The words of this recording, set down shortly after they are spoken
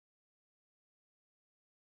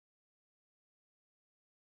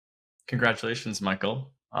Congratulations,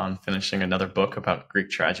 Michael, on finishing another book about Greek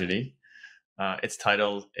tragedy. Its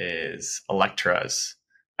title is Electras,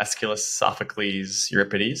 Aeschylus, Sophocles,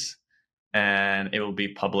 Euripides, and it will be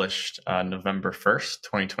published November 1st,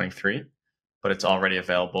 2023, but it's already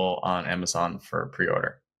available on Amazon for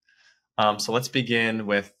pre-order. So let's begin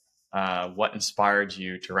with what inspired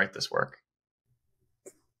you to write this work.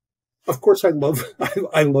 Of course, I love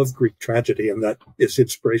Greek tragedy, and that is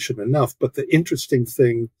inspiration enough. But the interesting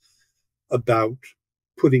thing about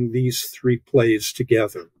putting these three plays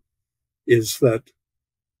together is that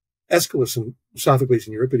Aeschylus and Sophocles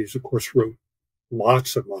and Euripides, of course, wrote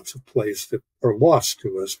lots and lots of plays that are lost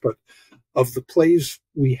to us. But of the plays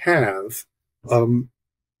we have,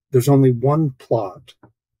 there's only one plot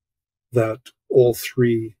that all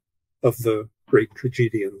three of the great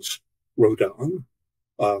tragedians wrote on.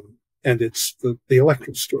 And it's the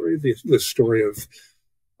Electra story, the story of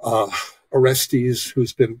Orestes,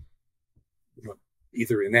 who's been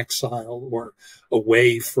either in exile or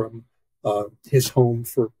away from his home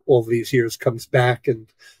for all these years, comes back, and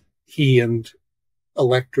he and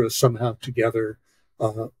Electra somehow together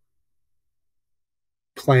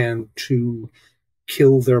plan to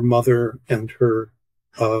kill their mother and her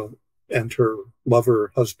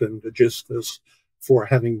lover husband Aeschylus for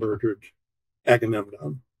having murdered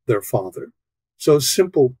Agamemnon, their father. So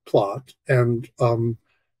simple plot, and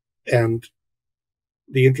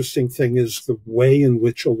the interesting thing is the way in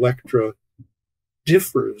which Electra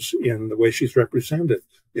differs in the way she's represented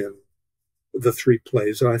in the three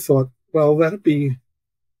plays. And I thought, well, that'd be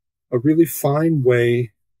a really fine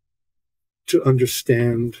way to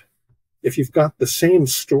understand. If you've got the same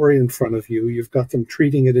story in front of you, you've got them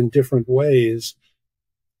treating it in different ways.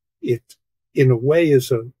 It, in a way,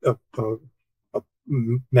 is a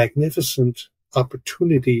magnificent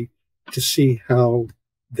opportunity to see how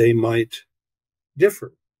they might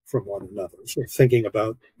differ from one another. So thinking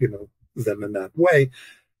about, them in that way.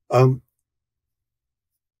 And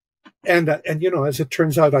as it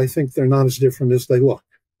turns out, I think they're not as different as they look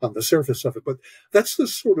on the surface of it. But that's the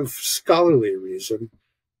sort of scholarly reason,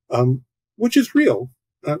 which is real.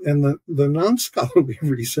 And the non-scholarly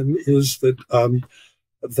reason is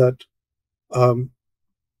that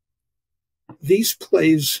these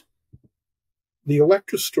plays, the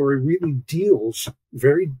Electra story really deals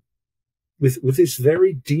with this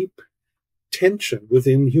very deep tension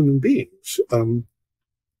within human beings.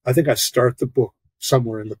 I think I start the book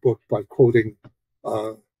somewhere in the book by quoting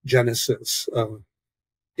Genesis.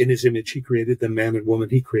 In his image, he created them, man and woman,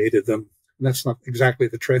 he created them. And that's not exactly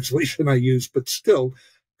the translation I use, but still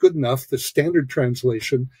good enough. The standard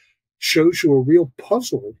translation shows you a real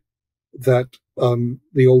puzzle that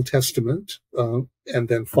the Old Testament, and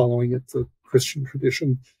then following it, the Christian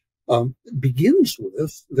tradition, begins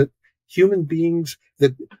with, that human beings,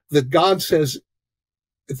 that God says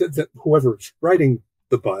that whoever's writing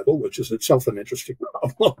the Bible, which is itself an interesting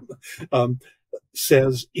problem,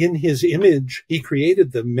 says in his image he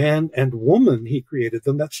created them, man and woman he created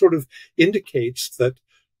them. That sort of indicates that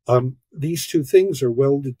these two things are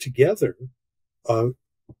welded together,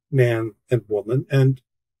 man and woman. And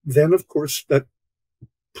then, of course, that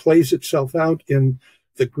plays itself out in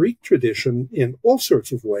the Greek tradition in all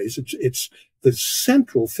sorts of ways. It's the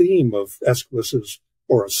central theme of Aeschylus's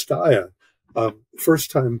Oresteia.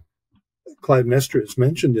 First time Clytemnestra is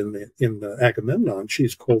mentioned in the Agamemnon,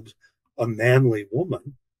 she's called a manly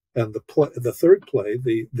woman, and the third play,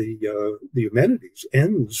 the Eumenides,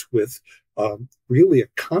 ends with really a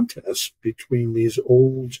contest between these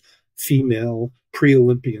old female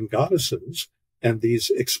pre-Olympian goddesses and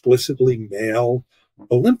these explicitly male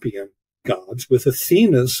Olympian gods, with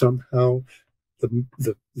Athena somehow the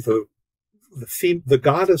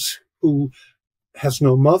goddess who has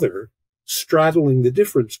no mother, straddling the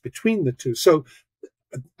difference between the two. So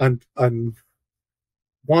I'm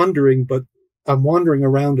wandering, but I'm wandering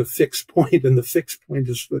around a fixed point, and the fixed point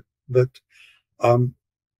is that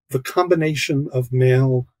the combination of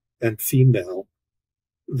male and female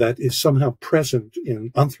that is somehow present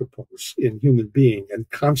in anthropos, in human being,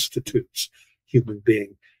 and constitutes human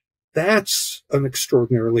being. That's an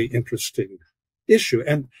extraordinarily interesting issue.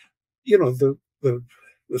 And, the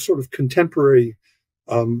sort of contemporary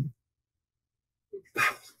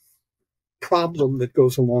problem that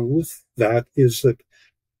goes along with that is that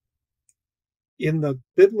in the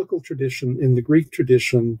biblical tradition, in the Greek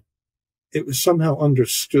tradition, it was somehow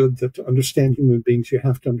understood that to understand human beings, you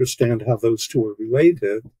have to understand how those two are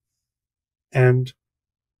related. And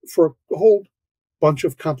for a whole bunch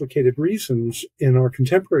of complicated reasons in our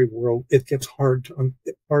contemporary world, it gets hard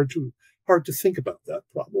to think about that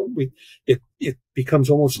problem. It becomes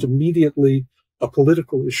almost immediately a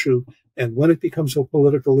political issue, And when it becomes a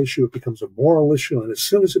political issue, it becomes a moral issue. And as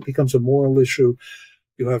soon as it becomes a moral issue,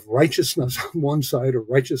 you have righteousness on one side or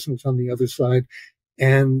righteousness on the other side.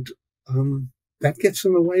 And that gets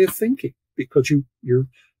in the way of thinking, because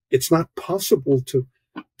it's not possible to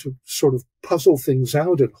sort of puzzle things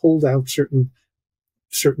out and hold out certain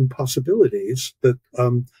possibilities that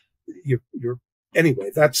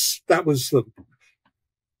anyway,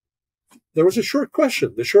 there was a short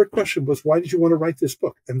question. The short question was, why did you want to write this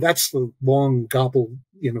book? And that's the long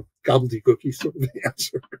gobbledygooky sort of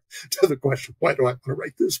answer to the question, why do I want to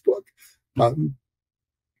write this book?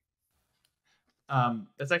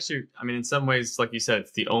 That's actually, I mean, in some ways, like you said,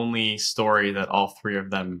 it's the only story that all three of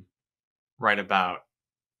them write about.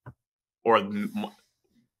 Or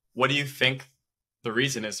what do you think the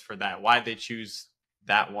reason is for that? Why they choose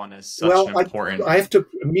that one as such an important I have to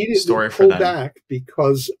immediately story pull for them back,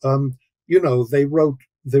 because they wrote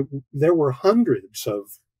there were hundreds of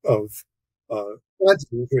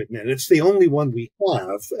tragedies written, and it's the only one we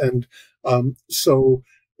have. And so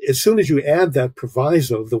as soon as you add that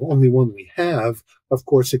proviso, the only one we have, of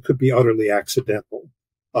course, it could be utterly accidental.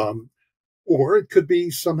 Or it could be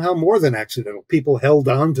somehow more than accidental. People held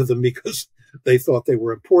on to them because they thought they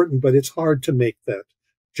were important, but it's hard to make that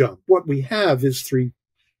jump. What we have is three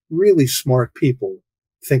really smart people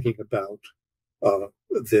thinking about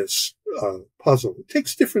this puzzle. It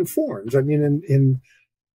takes different forms. I mean,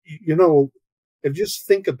 just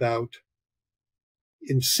think about,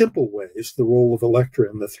 in simple ways, the role of Electra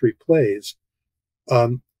in the three plays.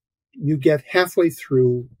 You get halfway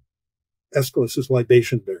through Aeschylus's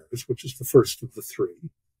Libation Bearers, which is the first of the three,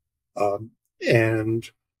 and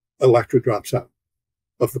Electra drops out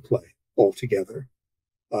of the play altogether.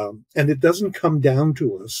 And it doesn't come down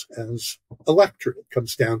to us as Electra. It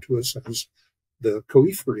comes down to us as the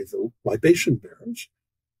coephony, the Libation Bearers.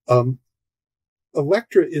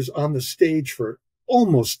 Electra is on the stage for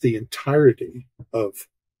almost the entirety of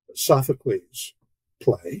Sophocles'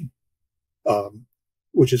 play,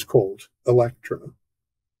 which is called Electra.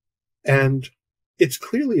 And it's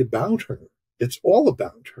clearly about her. It's all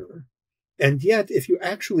about her. And yet, if you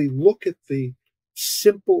actually look at the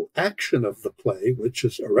simple action of the play, which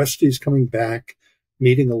is Orestes coming back,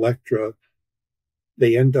 meeting Electra,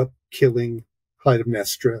 they end up killing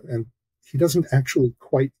Clytemnestra, and he doesn't actually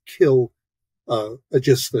quite kill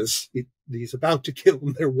Aeschylus. He's about to kill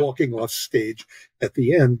him. They're walking off stage at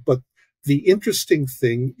the end. But the interesting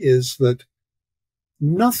thing is that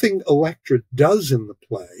nothing Electra does in the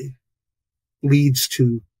play leads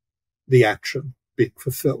to the action being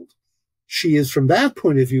fulfilled. She is, from that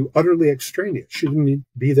point of view, utterly extraneous. She didn't need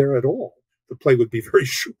to be there at all. The play would be very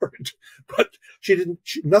short, but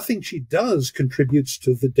nothing she does contributes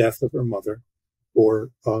to the death of her mother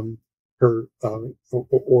or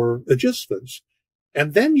Aeschylus.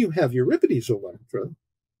 And then you have Euripides' Electra,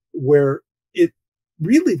 where it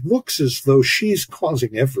really looks as though she's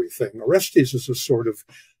causing everything. Orestes is a sort of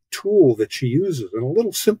tool that she uses, and a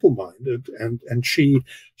little simple-minded, and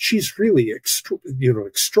she's really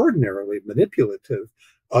extraordinarily manipulative.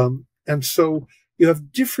 And so you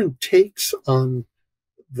have different takes on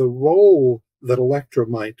the role that Electra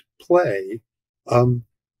might play.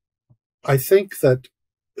 I think that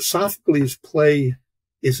Sophocles' play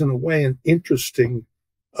is, in a way, an interesting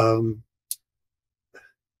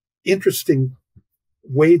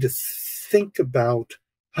way to think about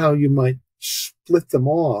how you might split them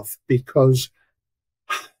off, because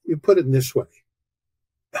you put it in this way.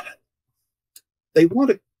 They want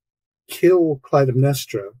to kill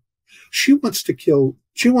Clytemnestra. She wants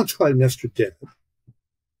Clytemnestra dead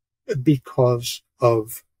because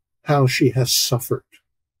of how she has suffered,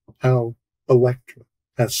 how Electra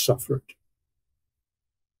has suffered.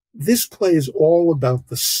 This play is all about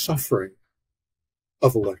the suffering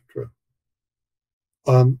of Electra.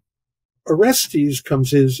 Orestes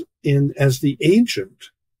comes in as the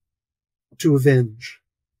agent to avenge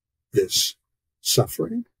this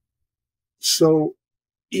suffering. So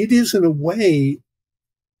it is, in a way,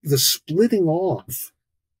 the splitting off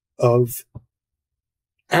of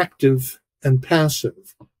active and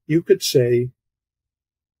passive. You could say,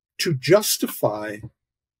 to justify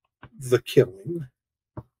the killing,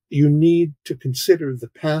 you need to consider the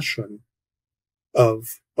passion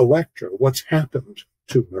of Electra, what's happened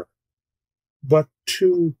to her. But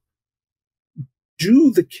to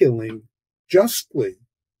do the killing justly,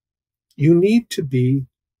 you need to be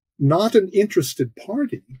not an interested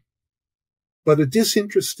party, but a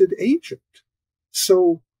disinterested agent.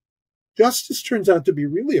 So justice turns out to be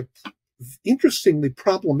really a interestingly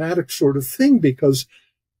problematic sort of thing, because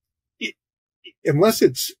unless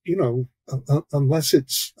it's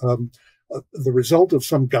the result of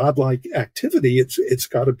some godlike activity. It's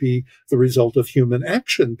got to be the result of human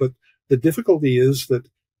action. But the difficulty is that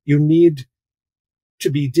you need to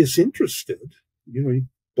be disinterested,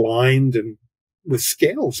 blind and with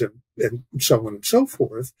scales and so on and so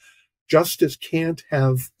forth. Justice can't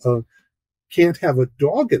have a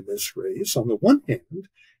dog in this race on the one hand,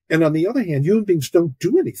 and on the other hand, human beings don't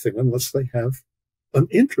do anything unless they have an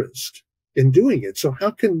interest in doing it. So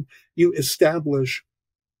how can you establish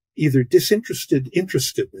either disinterested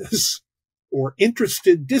interestedness or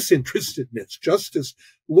interested disinterestedness? Justice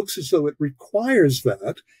looks as though it requires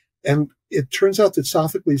that. And it turns out that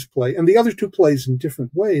Sophocles' play and the other two plays in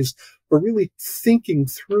different ways are really thinking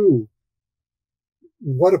through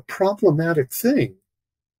what a problematic thing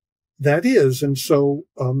that is. And so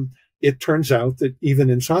it turns out that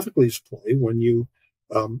even in Sophocles' play, when you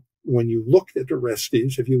look at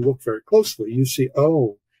Orestes, if you look very closely, you see,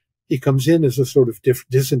 he comes in as a sort of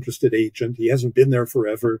disinterested agent. He hasn't been there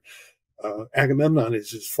forever. Agamemnon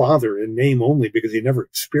is his father in name only because he never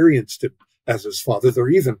experienced him as his father. There are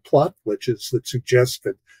even plot glitches that suggest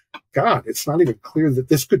that, God, it's not even clear that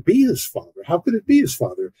this could be his father. How could it be his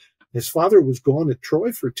father? His father was gone at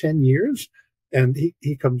Troy for 10 years, and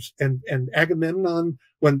he comes, and Agamemnon,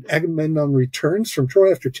 when Agamemnon returns from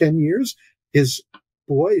Troy after 10 years, his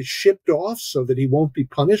boy is shipped off so that he won't be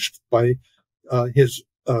punished by he's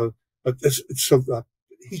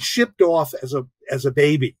shipped off as a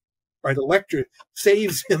baby. Right, Electra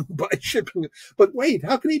saves him by shipping him. But wait,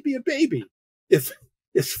 how can he be a baby if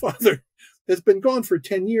his father has been gone for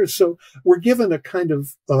 10 years? So we're given a kind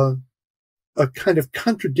of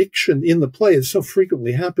contradiction in the play, as so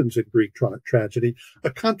frequently happens in Greek tragedy, a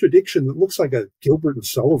contradiction that looks like a Gilbert and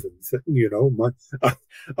Sullivan thing,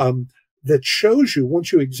 that shows you,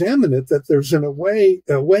 once you examine it, that there's a way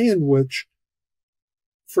in which,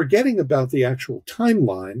 forgetting about the actual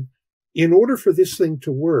timeline, in order for this thing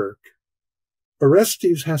to work,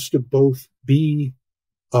 Orestes has to both be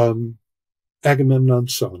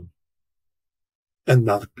Agamemnon's son and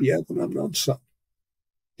not be Agamemnon's son.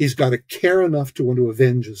 He's got to care enough to want to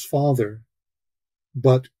avenge his father,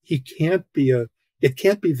 but it can't be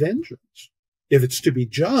vengeance. If it's to be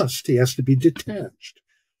just, he has to be detached.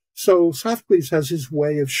 So Sophocles has his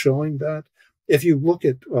way of showing that. If you look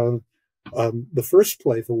at the first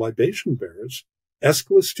play, The Libation Bearers,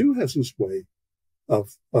 Aeschylus too has his way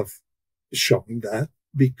of showing that,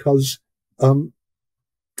 because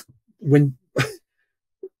when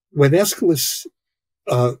Aeschylus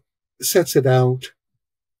sets it out,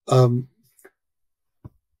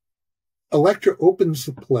 Electra opens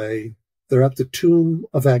the play. They're at the tomb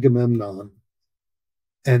of Agamemnon,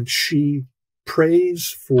 and she prays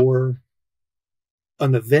for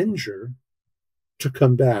an avenger to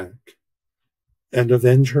come back and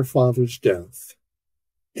avenge her father's death.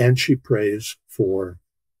 And she prays for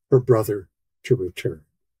her brother to return.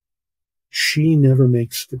 She never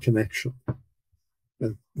makes the connection.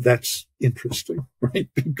 And that's interesting, right?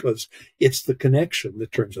 Because it's the connection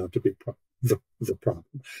that turns out to be the problem.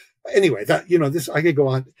 Anyway, this, I could go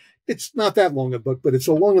on. It's not that long a book, but it's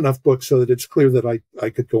a long enough book so that it's clear that I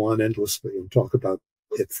could go on endlessly and talk about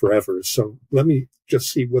it forever. So let me just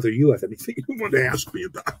see whether you have anything you want to ask me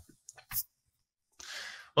about.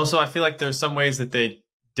 Well, so I feel like there's some ways that they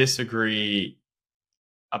disagree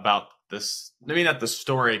about this. Maybe not the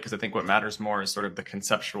story, because I think what matters more is sort of the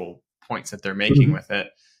conceptual points that they're making with it.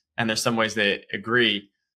 And there's some ways they agree.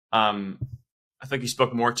 I think you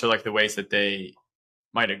spoke more to like the ways that they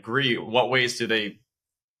might agree. What ways do they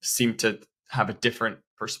seem to have a different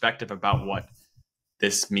perspective about what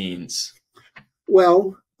this means?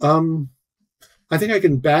 Well, I think I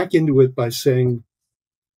can back into it by saying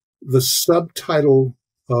the subtitle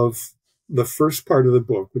of the first part of the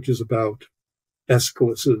book, which is about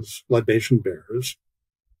Aeschylus's libation bearers,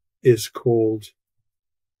 is called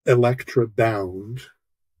Electra Bound.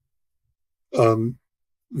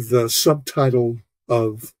 The subtitle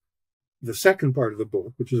of the second part of the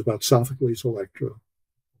book, which is about Sophocles' Electra,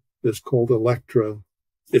 is called Electra.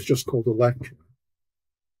 It's just called Electra.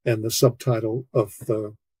 And the subtitle of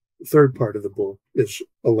the third part of the book is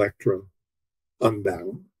Electra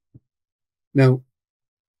Unbound. Now,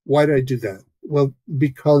 why did I do that? Well,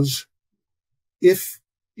 because if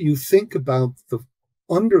you think about the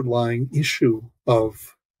underlying issue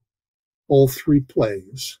of all three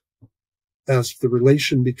plays as the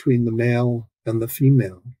relation between the male and the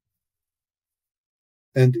female,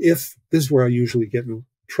 and if this is where I usually get in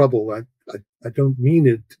trouble, I don't mean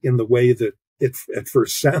it in the way that it at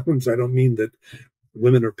first sounds. I don't mean that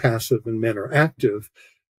women are passive and men are active.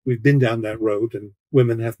 We've been down that road, and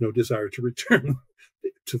women have no desire to return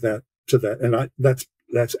to that. And that's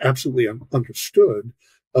that's absolutely understood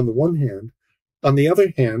on the one hand. On the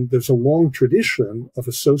other hand, there's a long tradition of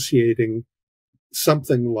associating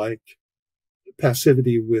something like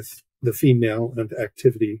passivity with the female and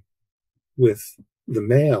activity with the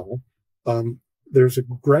male. There's a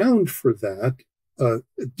ground for that, a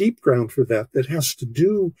deep ground for that, that has to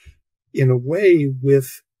do in a way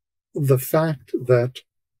with the fact that,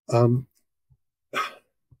 I'll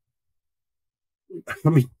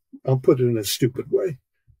put it in a stupid way.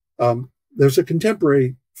 There's a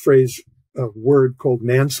contemporary phrase, a word called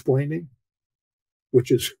mansplaining,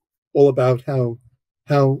 which is all about how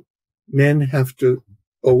men have to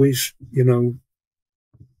always,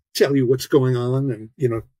 tell you what's going on and,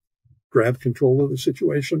 grab control of the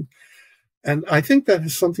situation. And I think that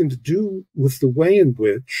has something to do with the way in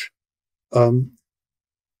which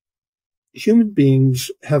human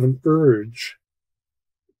beings have an urge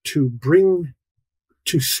to bring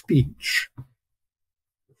to speech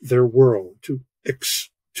their world, to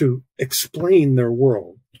explain their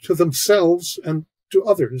world to themselves and to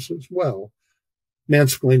others as well.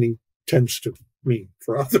 Mansplaining tends to mean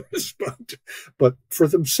for others, but for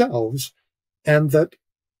themselves. And that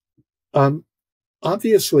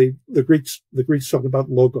obviously the Greeks talk about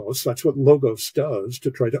logos. That's what logos does, to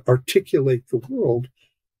try to articulate the world.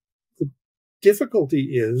 The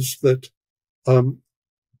difficulty is that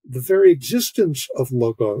the very existence of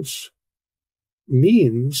logos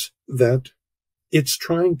means that it's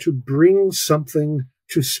trying to bring something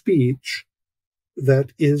to speech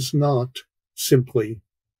that is not simply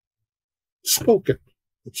spoken.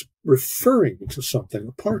 It's referring to something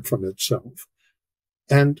apart from itself.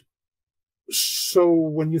 And so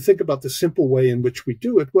when you think about the simple way in which we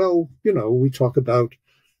do it, well, we talk about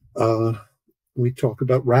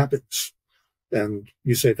rabbits, and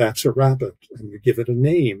you say that's a rabbit, and you give it a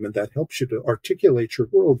name, and that helps you to articulate your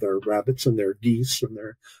world. There are rabbits and there are geese and there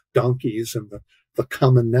are donkeys, and the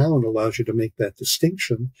common noun allows you to make that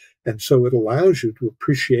distinction. And so it allows you to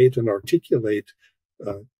appreciate and articulate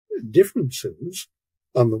differences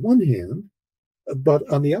on the one hand, but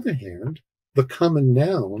on the other hand, the common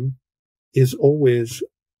noun is always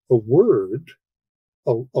a word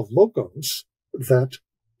of logos that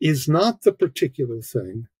is not the particular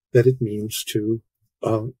thing that it means to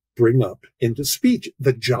bring up into speech.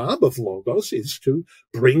 The job of logos is to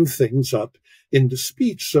bring things up into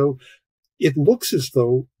speech. So it looks as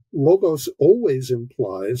though logos always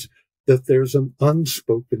implies that there's an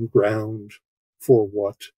unspoken ground for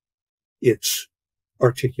what it's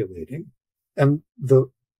articulating. And the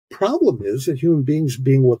problem is that human beings,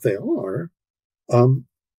 being what they are,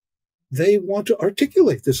 they want to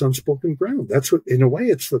articulate this unspoken ground. That's what, in a way,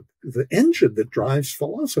 it's the engine that drives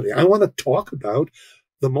philosophy. I want to talk about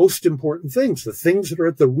the most important things, the things that are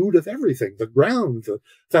at the root of everything, the ground, the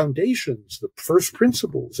foundations, the first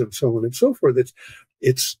principles, and so on and so forth.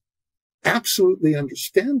 It's absolutely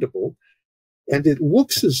understandable. And it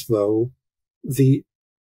looks as though the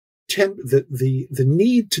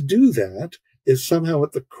need to do that is somehow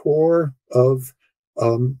at the core of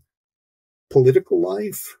political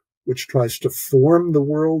life, which tries to form the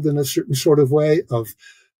world in a certain sort of way, of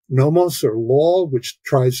nomos or law, which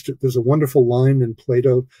tries to, there's a wonderful line in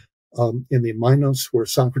Plato, in the Minos, where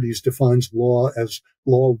Socrates defines law as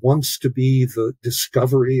law wants to be the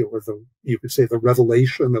discovery, or you could say the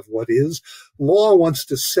revelation of what is. Law wants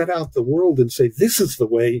to set out the world and say, this is the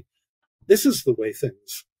way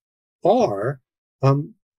things are.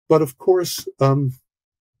 But of course, I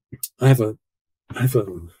have a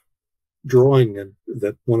drawing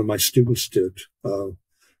that one of my students did,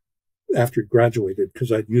 after he graduated,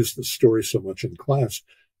 because I'd used the story so much in class,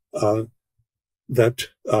 that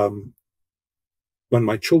when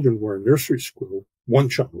my children were in nursery school, one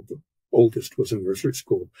child, the oldest, was in nursery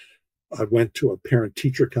school, I went to a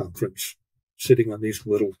parent-teacher conference, sitting on these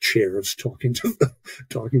little chairs, talking to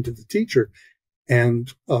the teacher,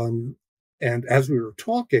 and as we were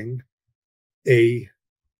talking, a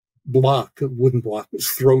wooden block was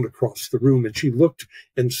thrown across the room, and she looked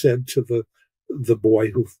and said to the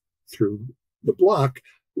boy who threw the block,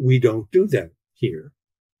 "We don't do that here."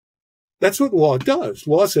 That's what law does.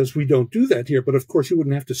 Law says we don't do that here, but of course you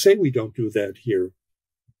wouldn't have to say we don't do that here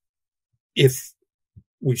if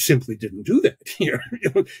we simply didn't do that here.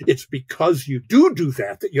 It's because you do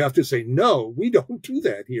that you have to say, no, we don't do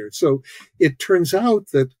that here. So it turns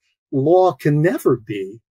out that law can never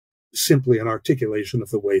be simply an articulation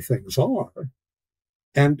of the way things are.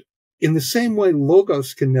 And in the same way,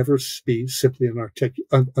 logos can never be simply an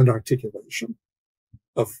articulation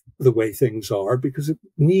of the way things are, because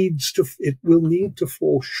it will need to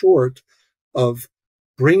fall short of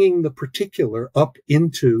bringing the particular up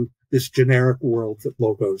into this generic world that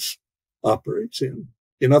logos operates in.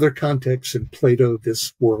 In other contexts, in Plato,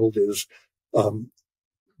 this world is,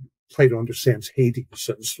 Plato understands Hades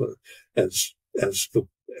as the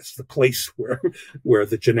place where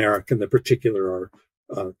the generic and the particular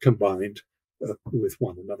are combined with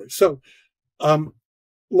one another. So,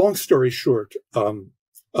 long story short,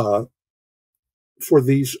 for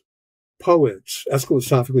these poets, Aeschylus,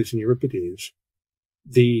 Sophocles, and Euripides,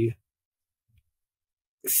 the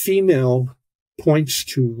female points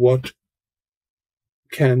to what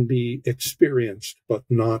can be experienced but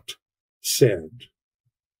not said,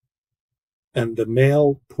 and the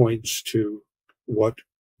male points to what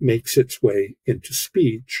makes its way into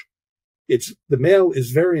speech. The male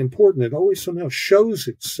is very important. It always somehow shows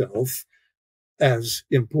itself as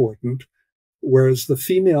important, whereas the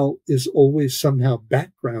female is always somehow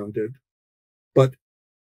backgrounded, but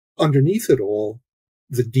underneath it all,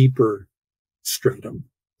 the deeper stratum,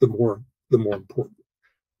 the more important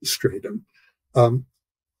stratum.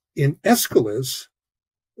 In Aeschylus,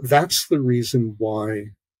 that's the reason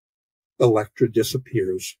why Electra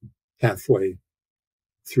disappears halfway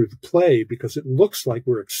through the play, because it looks like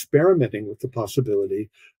we're experimenting with the possibility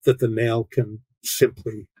that the male can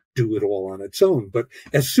simply do it all on its own. But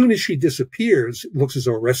as soon as she disappears, it looks as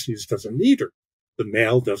though Orestes doesn't need her. The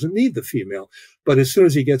male doesn't need the female. But as soon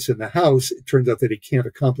as he gets in the house, it turns out that he can't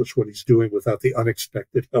accomplish what he's doing without the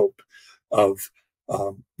unexpected help of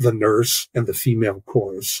the nurse and the female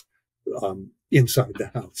chorus inside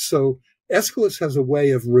the house. So Aeschylus has a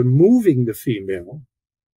way of removing the female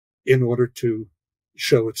in order to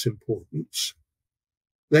show its importance.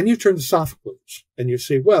 Then you turn to Sophocles and you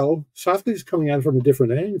say, well, Sophocles is coming at it from a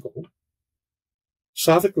different angle.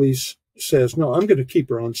 Sophocles says, no, I'm going to keep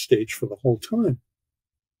her on stage for the whole time.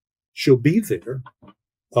 She'll be there.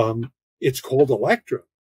 It's called Electra.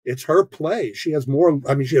 It's her play. She has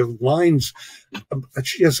she has lines.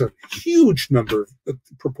 She has a huge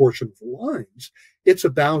proportion of lines. It's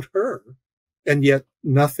about her. And yet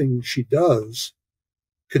nothing she does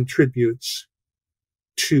contributes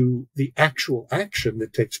to the actual action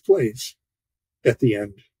that takes place at the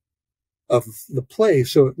end of the play.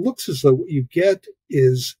 So it looks as though what you get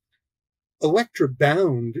is Electra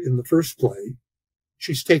bound in the first play.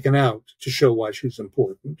 She's taken out to show why she's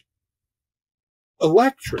important.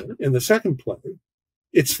 Electra in the second play,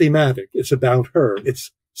 it's thematic. It's about her.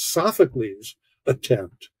 It's Sophocles'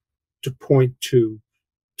 attempt to point to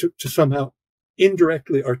somehow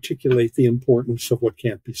indirectly articulate the importance of what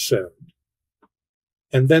can't be said.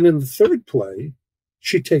 And then in the third play,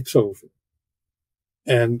 she takes over.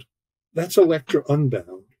 And that's Electra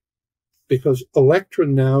unbound, because Electra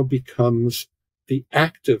now becomes the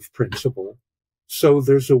active principle. So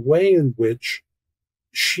there's a way in which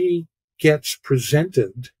she gets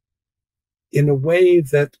presented in a way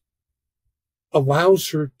that allows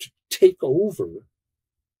her to take over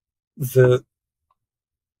the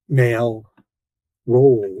male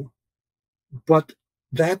role, but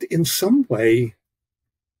that in some way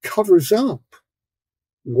covers up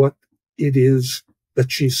what it is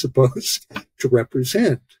that she's supposed to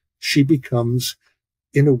represent. She becomes,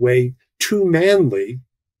 in a way, too manly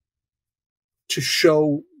to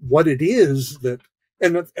show what it is that,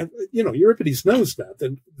 and Euripides knows that,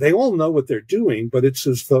 and they all know what they're doing, but it's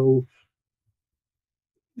as though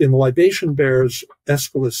in the Libation Bears,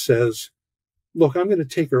 Aeschylus says, look, I'm going to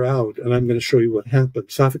take her out and I'm going to show you what happened.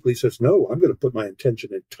 Sophocles says, no, I'm going to put my attention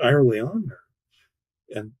entirely on her.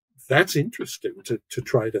 And that's interesting to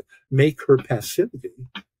try to make her passivity,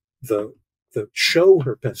 show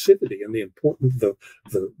her passivity and the importance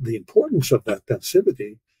of that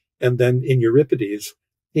passivity. And then in Euripides,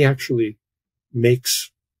 he actually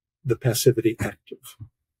makes the passivity active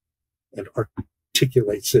and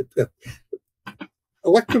articulates it.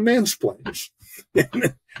 Electra mansplains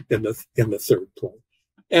in the third play.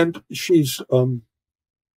 And she's,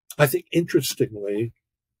 I think, interestingly,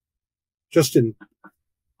 just in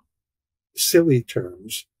silly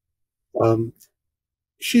terms,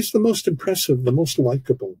 she's the most impressive, the most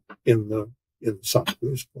likable in the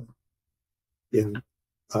Sophocles play.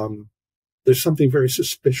 There's something very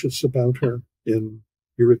suspicious about her in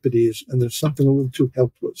Euripides, and there's something a little too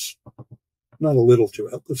helpless. Not a little too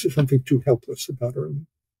helpless, there's something too helpless about her in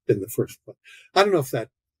the first play. I don't know if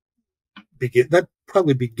that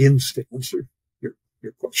probably begins to answer your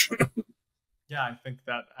question. Yeah, I think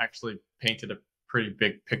that actually painted a pretty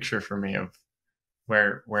big picture for me of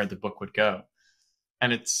where the book would go.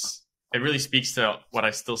 And it really speaks to what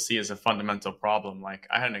I still see as a fundamental problem. Like,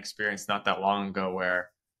 I had an experience not that long ago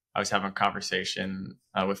where I was having a conversation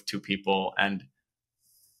with two people, and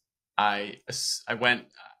I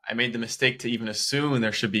I made the mistake to even assume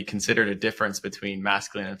there should be considered a difference between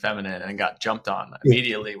masculine and feminine, and got jumped on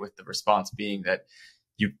immediately with the response being that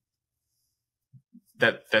you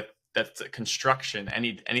that's a construction.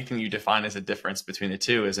 Anything you define as a difference between the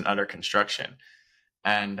two is an utter construction,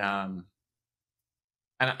 and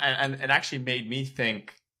it actually made me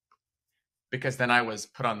think, because then I was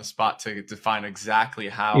put on the spot to define exactly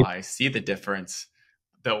how I see the difference,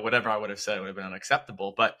 though whatever I would have said would have been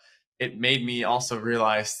unacceptable. But it made me also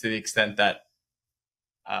realize, to the extent that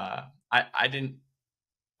I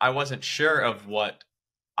wasn't sure of what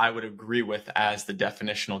I would agree with as the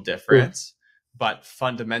definitional difference, but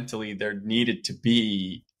fundamentally there needed to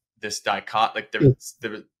be this dichotomy, like there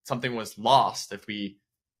something was lost if we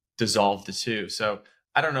dissolved the two. So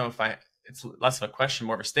I don't know if it's less of a question,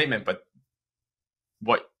 more of a statement, but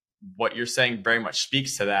what you're saying very much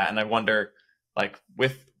speaks to that. And I wonder, like,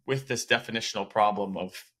 with this definitional problem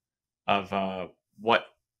of how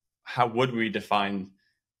would we define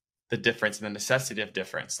the difference and the necessity of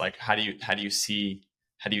difference? Like, how do you see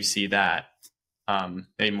that,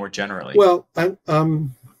 maybe more generally? Well,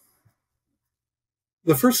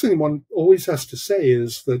 the first thing one always has to say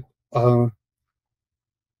is that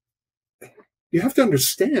you have to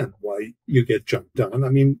understand why you get jumped on. I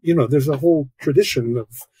mean, there's a whole tradition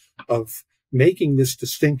of making this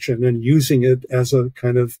distinction and using it as a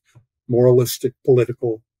kind of moralistic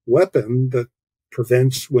political weapon that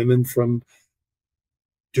prevents women from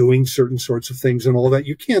doing certain sorts of things and all that.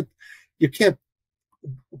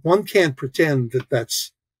 One can't pretend that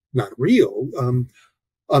that's not real, on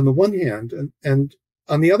the one hand. And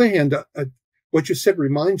on the other hand, what you said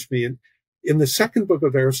reminds me, in the second book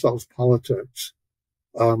of Aristotle's Politics,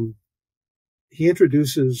 he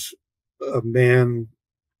introduces a man.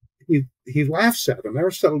 He laughs at him.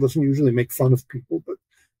 Aristotle doesn't usually make fun of people, but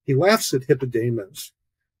he laughs at Hippodamus.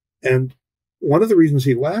 And one of the reasons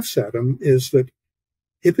he laughs at him is that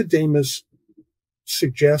Hippodamus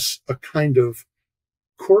suggests a kind of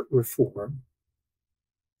court reform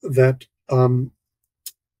that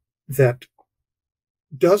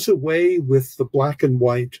does away with the black and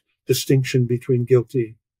white distinction between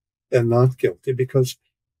guilty and not guilty, because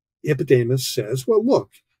Hippodamus says, well,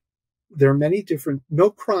 look, there are many different,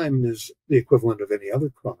 no crime is the equivalent of any other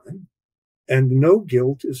crime, and no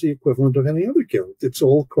guilt is the equivalent of any other guilt. It's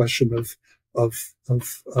all a question of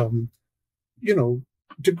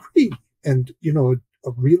degree. And, a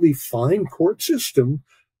really fine court system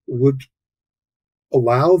would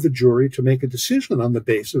allow the jury to make a decision on the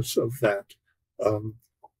basis of that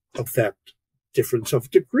difference of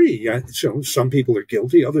degree. So some people are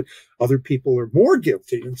guilty, other people are more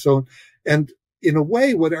guilty, and so on. And in a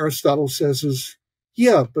way, what Aristotle says is,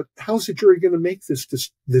 yeah, but how's the jury going to make this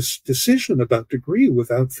decision about degree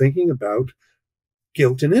without thinking about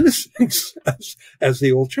guilt and innocence as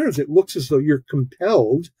the alternatives? It looks as though you're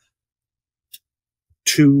compelled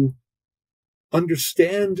to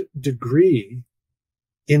understand degree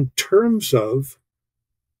in terms of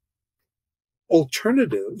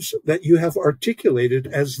alternatives that you have articulated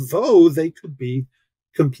as though they could be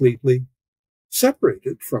completely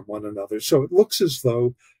separated from one another. So it looks as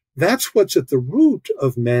though that's what's at the root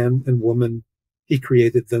of man and woman. He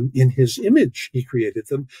created them in his image. He created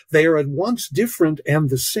them. They are at once different and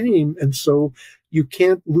the same. And so you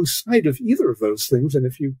can't lose sight of either of those things. And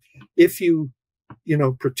if you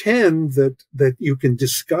pretend that you can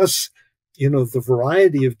discuss, the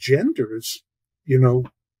variety of genders,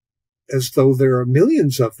 as though there are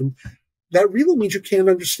millions of them, that really means you can't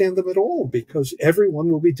understand them at all, because everyone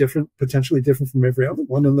will be different, potentially different from every other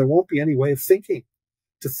one, and there won't be any way of thinking.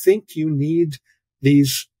 To think you need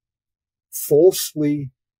these falsely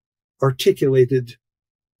articulated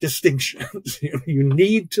distinctions. You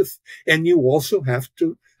need to, and you also have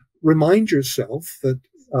to remind yourself that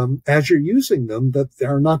as you're using them, that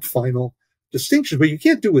they're not final distinctions, but you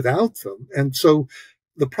can't do without them. And so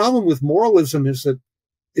the problem with moralism is that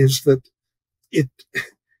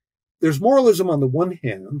there's moralism on the one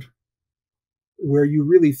hand, where you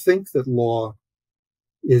really think that law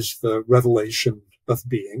is the revelation of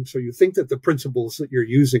being. So you think that the principles that you're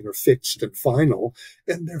using are fixed and final,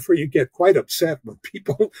 and therefore you get quite upset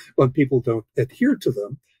when people don't adhere to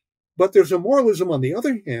them. But there's a moralism on the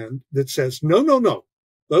other hand that says, no,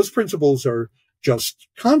 those principles are just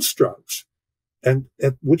constructs. And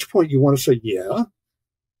at which point you want to say, yeah,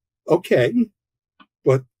 okay,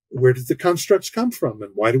 but where did the constructs come from?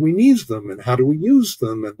 And why do we need them? And how do we use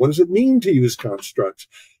them? And what does it mean to use constructs?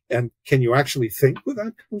 And can you actually think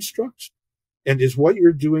without constructs? And is what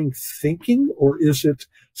you're doing thinking, or is it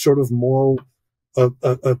sort of moral, a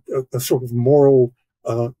sort of moral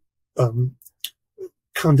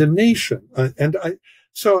condemnation? And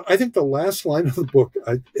So I think the last line of the book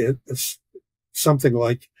is something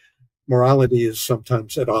like, morality is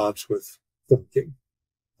sometimes at odds with thinking.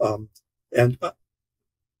 And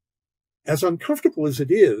as uncomfortable as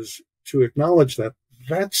it is to acknowledge that,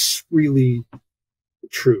 that's really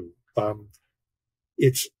true.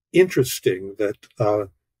 It's interesting that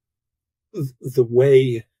the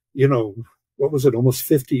way, what was it, almost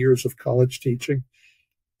 50 years of college teaching,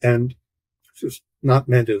 and just not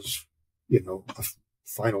meant as, a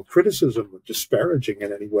final criticism or disparaging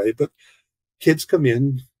in any way, but kids come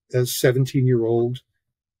in as 17-year-old,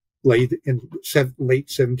 late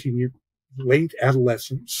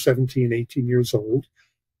adolescents, 17, 18 years old.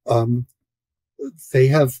 They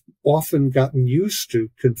have often gotten used to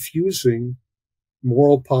confusing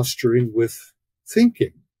moral posturing with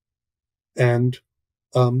thinking. And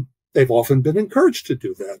they've often been encouraged to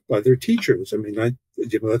do that by their teachers. I mean,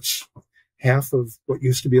 that's half of what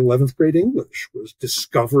used to be 11th grade English, was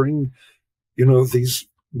discovering, these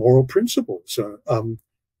moral principles.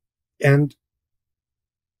 And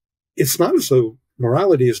it's not as though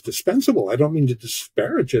morality is dispensable. I don't mean to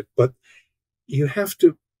disparage it, but you have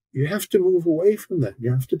to move away from that.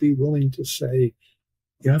 You have to be willing to say,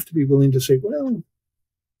 well,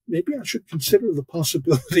 maybe I should consider the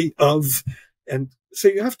possibility of, and so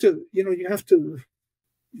you have to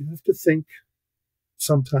think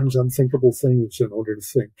sometimes unthinkable things in order to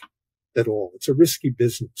think at all. It's a risky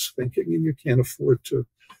business, thinking, and you can't afford to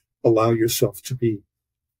allow yourself to be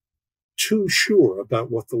too sure about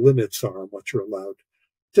what the limits are and what you're allowed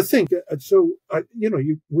to think. So,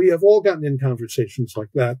 we have all gotten in conversations like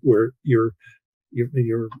that where you're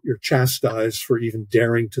chastised for even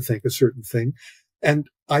daring to think a certain thing. And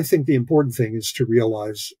I think the important thing is to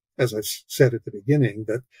realize, as I said at the beginning,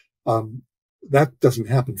 that that doesn't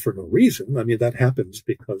happen for no reason. I mean, that happens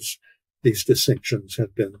because these distinctions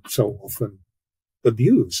have been so often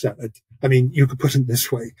abused. I mean, you could put it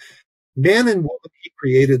this way. Man and woman, he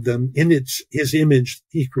created them. In his image,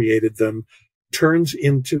 he created them, turns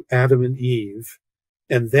into Adam and Eve.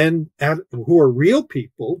 And then, who are real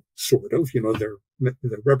people, sort of, they're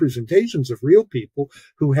representations of real people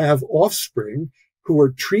who have offspring, who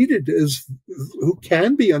are treated as, who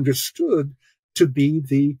can be understood to be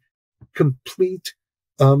the complete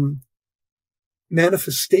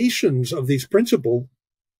manifestations of these principles,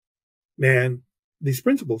 man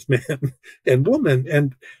and woman.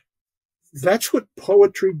 And that's what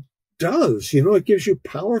poetry does. It gives you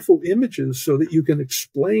powerful images so that you can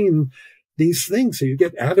explain these things. So you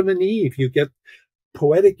get Adam and Eve, you get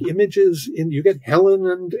poetic images, you get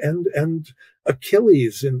Helen and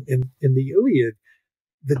Achilles in the Iliad.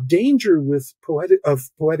 The danger with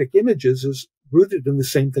poetic images is rooted in the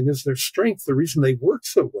same thing as their strength. The reason they work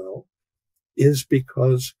so well is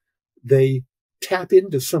because they tap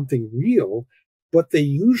into something real, but they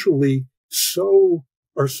usually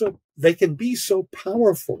they can be so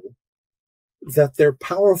powerful that their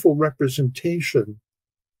powerful representation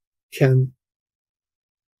can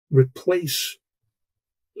replace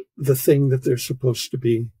the thing that they're supposed to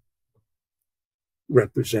be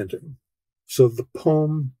representing. So the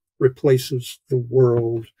poem replaces the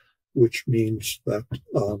world, which means that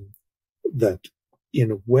that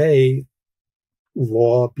in a way,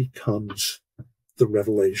 law becomes the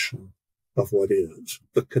revelation of what is.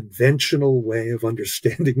 The conventional way of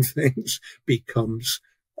understanding things becomes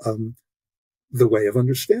the way of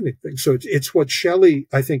understanding things. So it's what Shelley,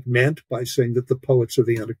 I think, meant by saying that the poets are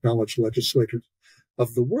the unacknowledged legislators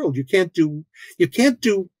of the world. You can't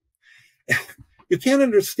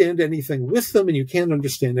understand anything with them, and you can't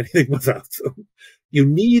understand anything without them. You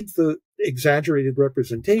need the exaggerated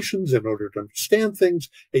representations in order to understand things,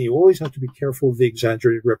 and you always have to be careful of the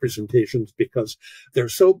exaggerated representations because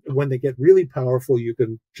when they get really powerful,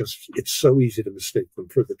 it's so easy to mistake them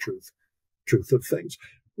for the truth of things.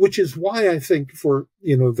 Which is why I think for,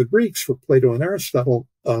 the Greeks, for Plato and Aristotle,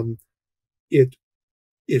 it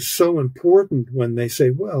is so important when they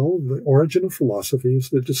say, well, the origin of philosophy is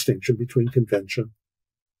the distinction between convention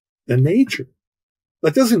and nature.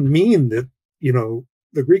 That doesn't mean that,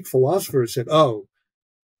 the Greek philosophers said, oh,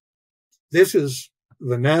 this is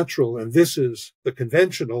the natural and this is the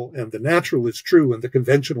conventional, and the natural is true and the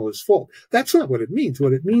conventional is false. That's not what it means.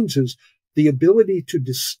 What it means is the ability to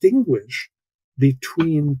distinguish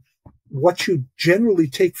between what you generally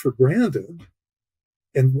take for granted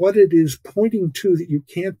and what it is pointing to that you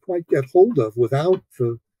can't quite get hold of without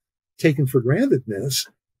the taken for grantedness.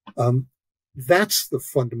 That's the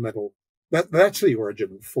fundamental, that's the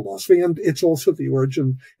origin of philosophy. And it's also the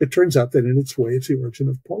origin, it turns out that in its way, it's the origin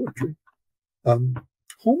of poetry.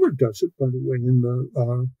 Homer does it, by the way, in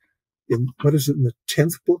the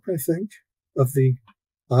 10th book, I think, of the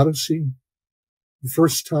Odyssey. The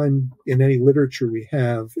first time in any literature we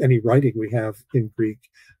have, any writing we have in Greek,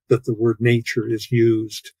 that the word nature is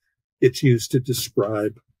used. It's used to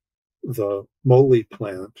describe the moly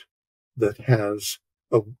plant that has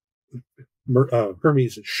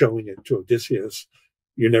Hermes is showing it to Odysseus.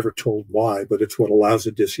 You're never told why, but it's what allows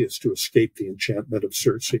Odysseus to escape the enchantment of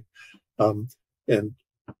Circe. And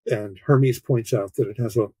Hermes points out that it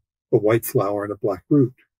has a white flower and a black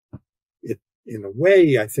root. It, in a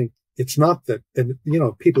way, I think it's not that, and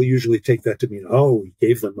people usually take that to mean, oh, he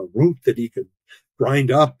gave them a root that he could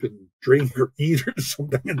grind up and drink or eat or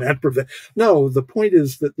something, and that prevent. No, the point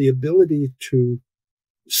is that the ability to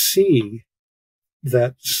see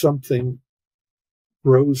that something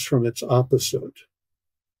grows from its opposite,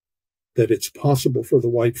 that it's possible for the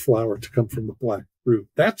white flower to come from the black root.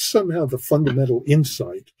 That's somehow the fundamental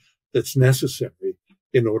insight that's necessary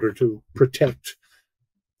in order to protect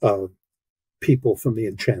people from the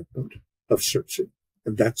enchantment of Circe.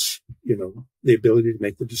 And that's, the ability to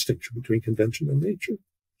make the distinction between convention and nature.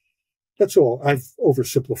 That's all. I've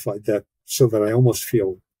oversimplified that so that I almost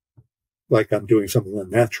feel like I'm doing something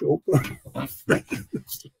unnatural.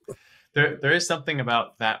 There is something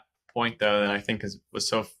about that point, though, that I think was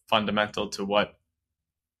so fundamental to what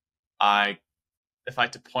if I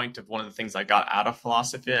had to point to one of the things I got out of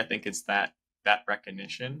philosophy, I think it's that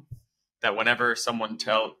recognition that whenever someone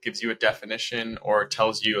gives you a definition or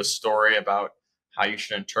tells you a story about how you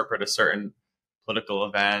should interpret a certain political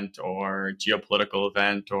event or geopolitical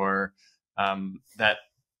event, or that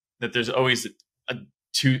there's always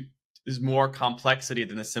there's more complexity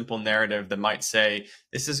than the simple narrative that might say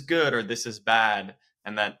this is good or this is bad,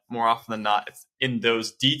 and that more often than not, it's in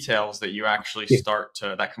those details that you actually start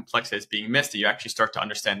to, that complexity is being missed, that you actually start to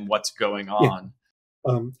understand what's going on.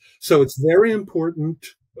 So it's very important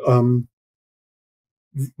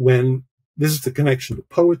when this is the connection to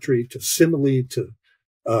poetry, to simile, to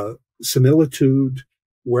similitude.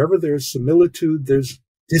 Wherever there's similitude, there's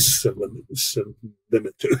dissimilitude.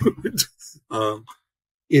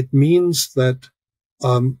 It means that,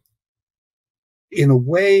 in a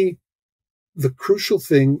way, the crucial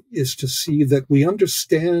thing is to see that we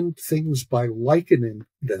understand things by likening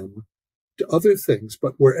them to other things,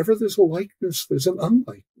 but wherever there's a likeness, there's an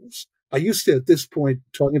unlikeness. I used to, at this point,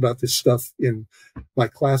 talking about this stuff in my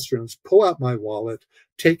classrooms, pull out my wallet,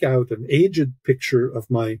 take out an aged picture of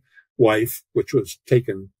my wife, which was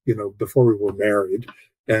taken, before we were married,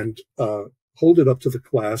 and hold it up to the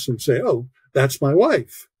class and say, oh, that's my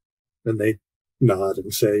wife. And they nod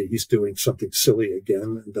and say, he's doing something silly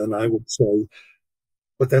again. And then I would say,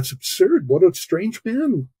 but that's absurd. What a strange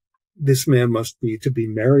man this man must be to be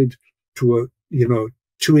married to a,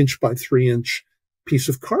 2-inch by 3-inch piece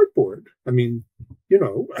of cardboard. I mean,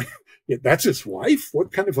 that's his wife.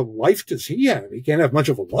 What kind of a life does he have? He can't have much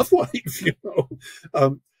of a love life,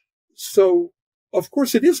 So, of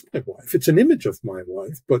course, it is my wife. It's an image of my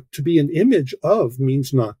wife, but to be an image of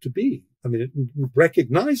means not to be. I mean, it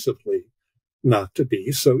recognizably not to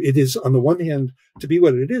be. So it is, on the one hand, to be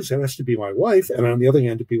what it is, it has to be my wife. And on the other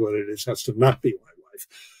hand, to be what it is, has to not be my wife.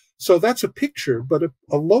 So that's a picture, but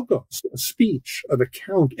a logos, a speech, an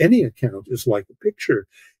account, any account is like a picture.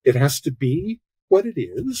 It has to be what it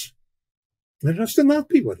is, and it has to not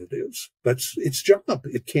be what it is. That's its job.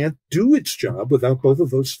 It can't do its job without both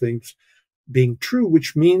of those things being true,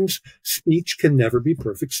 which means speech can never be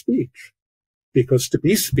perfect speech. Because to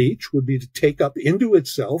be speech would be to take up into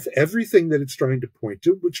itself everything that it's trying to point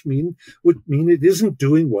to, which would mean it isn't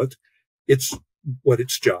doing what its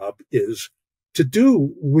job is to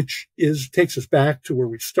do, which takes us back to where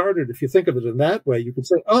we started. If you think of it in that way, you can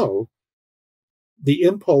say, oh, the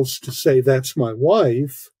impulse to say that's my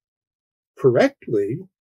wife correctly,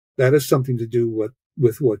 that has something to do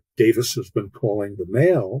with what Davis has been calling the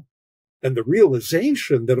male. And the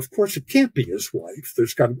realization that, of course, it can't be his wife.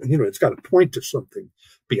 It's got to point to something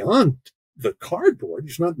beyond the cardboard.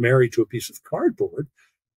 He's not married to a piece of cardboard.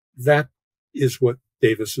 That is what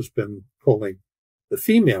Davis has been calling the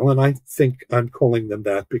female. And I think I'm calling them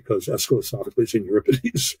that because Aeschylus, Sophocles, and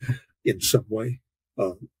Euripides in some way,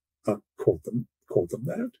 called them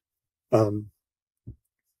that.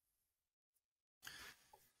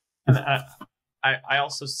 And I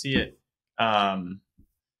also see it,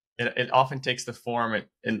 it often takes the form, at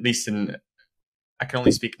least I can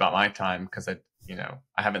only speak about my time because I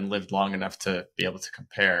haven't lived long enough to be able to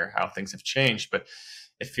compare how things have changed, but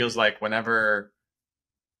it feels like whenever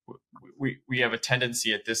we have a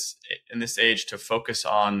tendency in this age to focus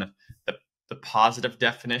on the positive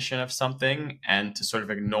definition of something and to sort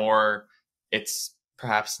of ignore its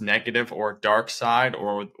perhaps negative or dark side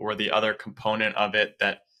or the other component of it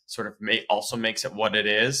that sort of also makes it what it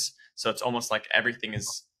is. So it's almost like everything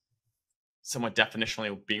is somewhat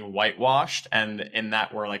definitionally being whitewashed, and in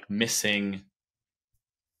that we're like missing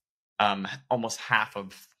almost half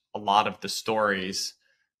of a lot of the stories.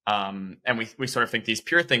 And we sort of think these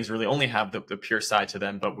pure things really only have the pure side to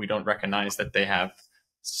them, but we don't recognize that they have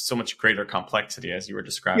so much greater complexity, as you were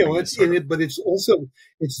describing. But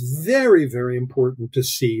it's very, very important to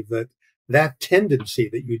see that tendency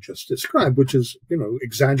that you just described, which is,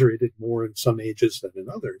 exaggerated more in some ages than in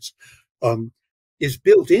others, is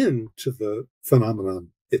built into the phenomenon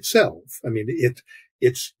itself. I mean, it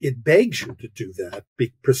begs you to do that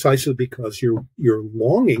precisely because your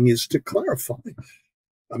longing is to clarify.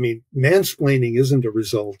 I mean, mansplaining isn't a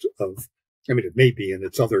result of, it may be in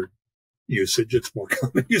its other usage, it's more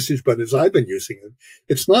common usage, but as I've been using it,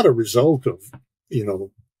 it's not a result of,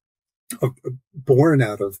 born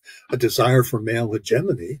out of a desire for male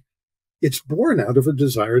hegemony. It's born out of a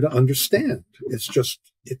desire to understand. It's just,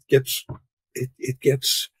 it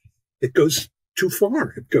goes too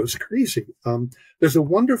far. It goes crazy. There's a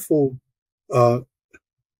wonderful, I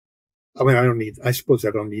suppose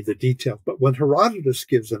I don't need the detail, but when Herodotus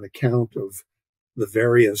gives an account of the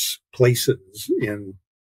various places in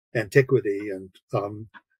antiquity and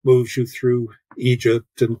moves you through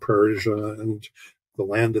Egypt and Persia and the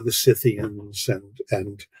land of the Scythians,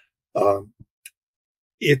 and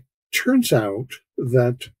it turns out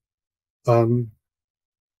that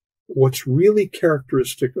what's really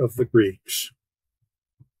characteristic of the Greeks,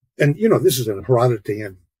 and this is an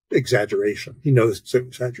Herodotean exaggeration. He knows it's an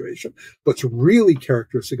exaggeration. What's really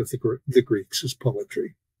characteristic of the Greeks is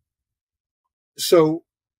poetry. So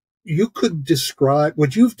you could describe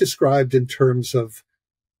what you've described in terms of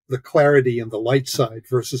the clarity and the light side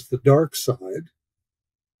versus the dark side.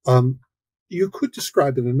 You could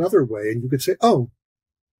describe it another way, and you could say, oh,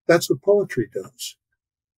 that's what poetry does.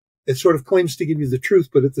 It sort of claims to give you the truth,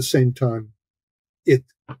 but at the same time, it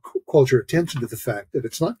calls your attention to the fact that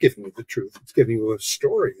it's not giving you the truth. It's giving you a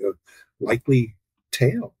story, a likely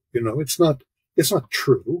tale. It's not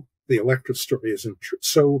true. The Electra story isn't true.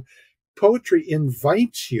 So poetry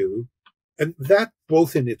invites you, and that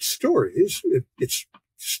both in its stories, its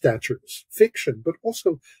stature is fiction, but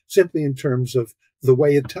also simply in terms of the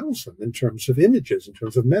way it tells them, in terms of images, in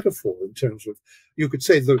terms of metaphor, in terms of, you could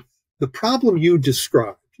say the problem you just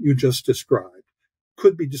described,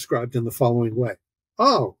 could be described in the following way.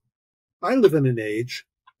 Oh, I live in an age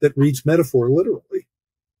that reads metaphor literally.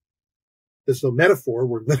 As though metaphor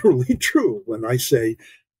were literally true. When I say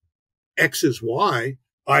X is Y,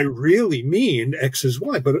 I really mean X is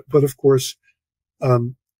Y. But of course,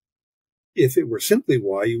 if it were simply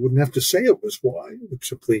Y, you wouldn't have to say it was Y. It would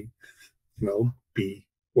simply, be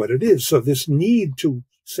what it is. So this need to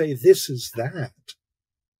say this is that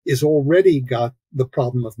is already got the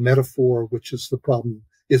problem of metaphor, which is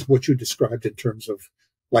what you described in terms of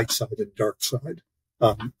light side and dark side,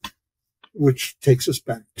 which takes us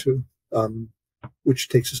back to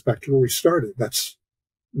where we started. That's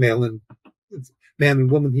man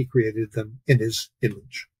and woman. He created them in his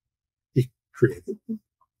image. He created them.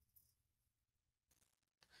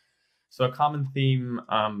 So a common theme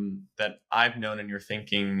that I've known in your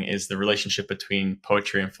thinking is the relationship between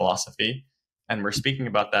poetry and philosophy. And we're speaking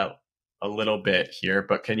about that a little bit here,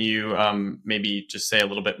 but can you maybe just say a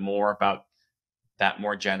little bit more about that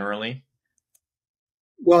more generally?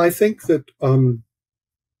 Well, I think that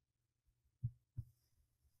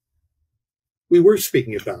we were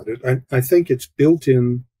speaking about it. I think it's built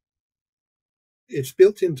into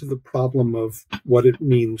the problem of what it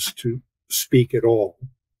means to speak at all,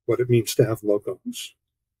 what it means to have logos.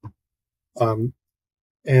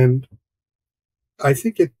 And I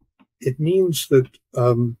think it means that,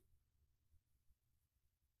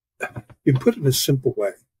 you put it in a simple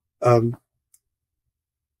way.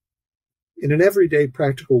 In an everyday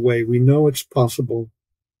practical way, we know it's possible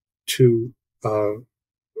to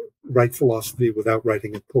write philosophy without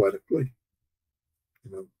writing it poetically.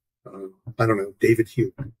 I don't know, David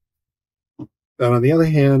Hume. And on the other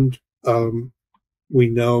hand, we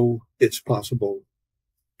know it's possible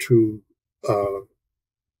to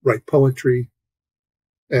write poetry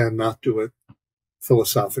and not do it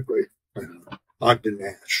philosophically. Ogden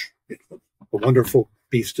Nash, a wonderful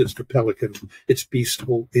beast is the pelican. Its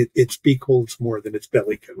beak holds more than its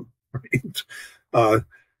belly can. Right?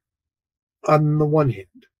 On the one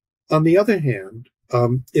hand, on the other hand,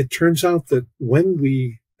 it turns out that when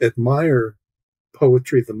we admire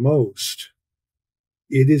poetry the most,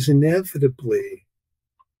 it is inevitably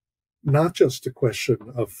not just a question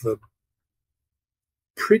of the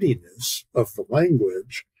prettiness of the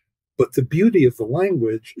language, But the beauty of the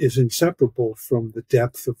language is inseparable from the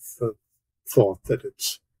depth of the thought that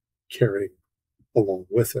it's carrying along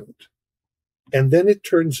with it. And then it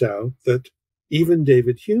turns out that even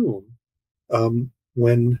David Hume,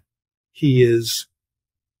 when he is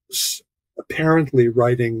apparently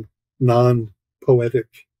writing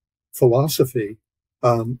non-poetic philosophy,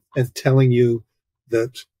 and telling you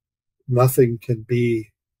that nothing can be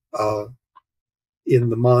in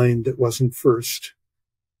the mind that wasn't first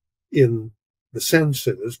in the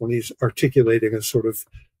senses, when he's articulating a sort of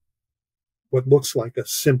what looks like a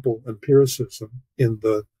simple empiricism in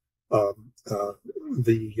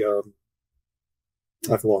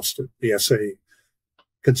I've lost it, the essay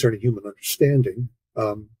concerning human understanding,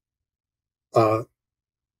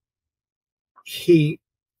 he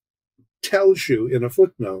tells you in a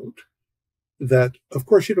footnote that, of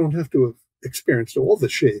course, you don't have to have experienced all the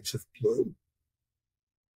shades of blue.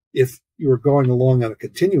 If you were going along on a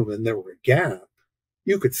continuum and there were a gap,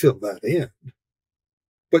 you could fill that in.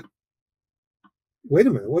 But wait a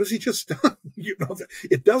minute, what has he just done? You know,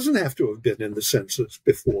 it doesn't have to have been in the senses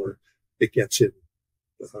before it gets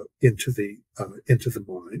into the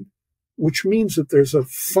mind, which means that there's a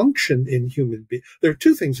function in human beings. There are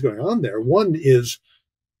two things going on there. One is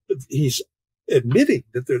he's admitting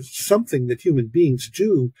that there's something that human beings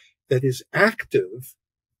do that is active,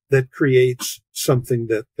 that creates something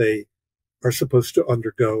that they are supposed to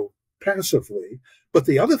undergo passively. But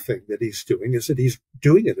the other thing that he's doing is that he's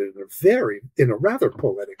doing it in a rather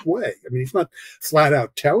poetic way. I mean, he's not flat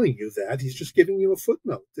out telling you that. He's just giving you a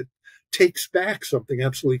footnote that takes back something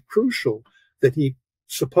absolutely crucial that he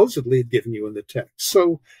supposedly had given you in the text.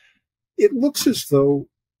 So it looks as though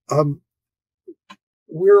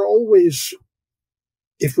we're always,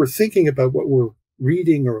 if we're thinking about what we're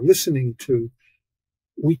reading or listening to,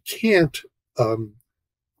 we can't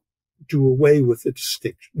do away with the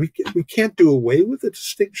distinction. We can't do away with the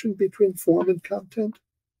distinction between form and content,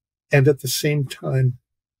 and at the same time,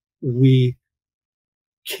 we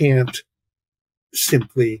can't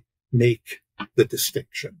simply make the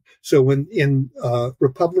distinction. So when in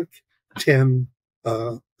Republic 10,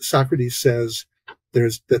 Socrates says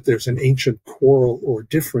there's an ancient quarrel or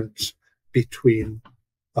difference between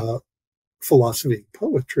philosophy and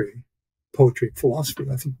poetry and philosophy,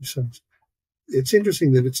 I think he says. It's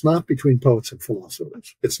interesting that it's not between poets and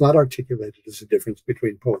philosophers. It's not articulated as a difference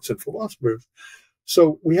between poets and philosophers.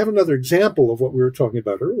 So we have another example of what we were talking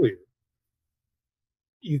about earlier.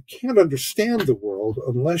 You can't understand the world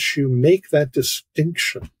unless you make that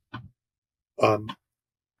distinction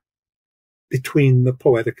between the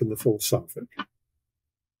poetic and the philosophic.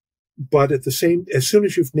 But as soon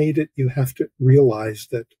as you've made it, you have to realize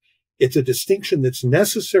that it's a distinction that's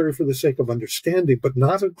necessary for the sake of understanding, but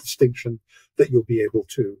not a distinction that you'll be able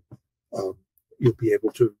to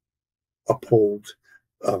uphold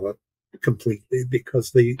completely,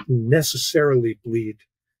 because they necessarily bleed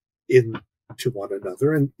into one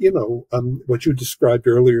another. And what you described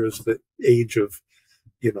earlier is the age of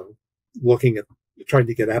looking at, trying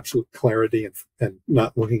to get absolute clarity and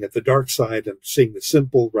not looking at the dark side and seeing the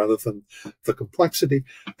simple rather than the complexity.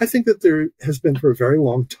 I think that there has been for a very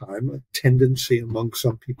long time a tendency among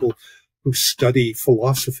some people who study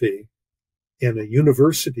philosophy in a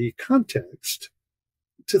university context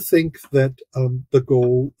to think that the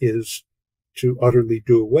goal is to utterly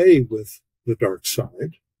do away with the dark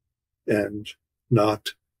side and not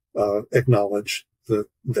acknowledge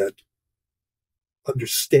that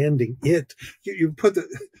understanding it. You put the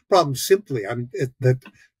problem simply. I mean,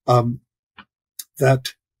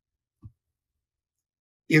 that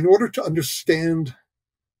in order to understand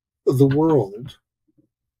the world,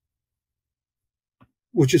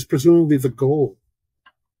 which is presumably the goal,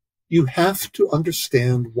 you have to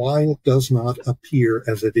understand why it does not appear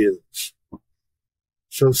as it is.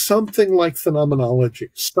 So something like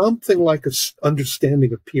phenomenology, something like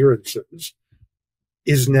understanding appearances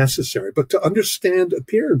is necessary. But to understand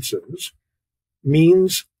appearances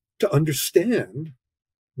means to understand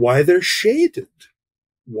why they're shaded,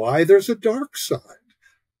 why there's a dark side,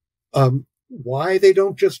 why they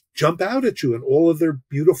don't just jump out at you in all of their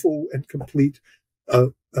beautiful and complete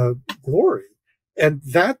glory. And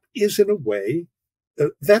that is, in a way,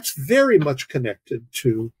 that's very much connected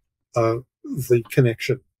to the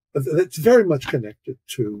connection. That's very much connected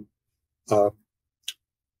to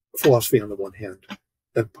philosophy on the one hand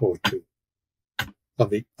and poetry on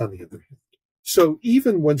the other hand. So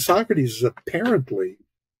even when Socrates is apparently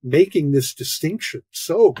making this distinction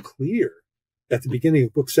so clear at the beginning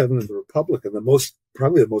of Book 7 of the Republic, and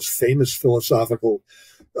probably the most famous philosophical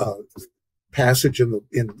passage in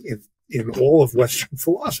in all of Western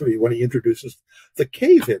philosophy when he introduces the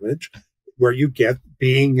cave image, where you get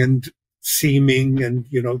being and seeming and,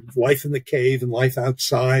 life in the cave and life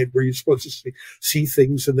outside, where you're supposed to see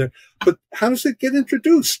things in there. But how does it get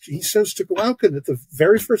introduced? He says to Glaucon at the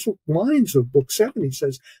very first lines of Book 7, he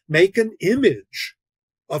says, make an image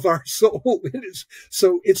of our soul.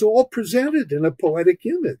 So it's all presented in a poetic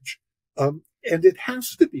image. And it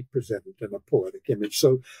has to be presented in a poetic image.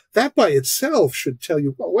 So that by itself should tell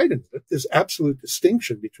you, well, wait a minute, there's absolute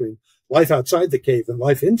distinction between life outside the cave and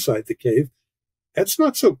life inside the cave. That's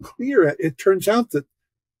not so clear. It turns out that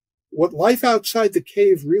what life outside the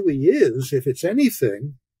cave really is, if it's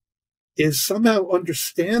anything, is somehow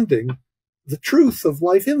understanding the truth of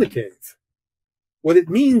life in the cave. What it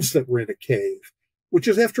means that we're in a cave, which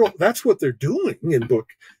is, after all, that's what they're doing in book.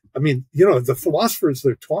 I mean, the philosophers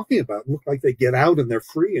they're talking about look like they get out and they're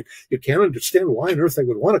free, and you can't understand why on earth they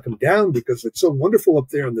would want to come down, because it's so wonderful up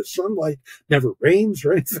there and the sunlight never rains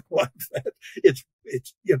or anything like that.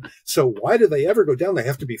 So why do they ever go down? They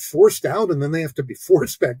have to be forced out and then they have to be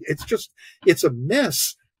forced back. It's a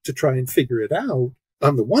mess to try and figure it out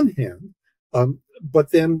on the one hand.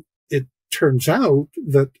 But then it turns out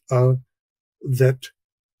that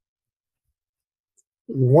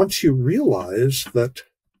once you realize that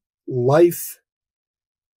life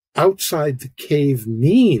outside the cave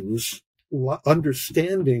means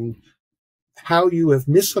understanding how you have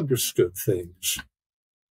misunderstood things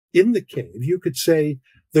in the cave, you could say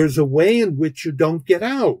there's a way in which you don't get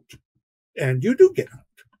out, and you do get out.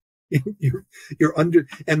 You're under,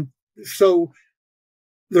 and so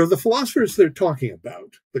there are the philosophers they're talking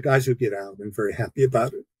about, the guys who get out and very happy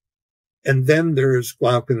about it. And then there's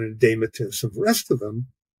Glaucon and Adeimatus and the rest of them,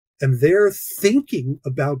 and they're thinking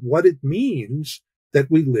about what it means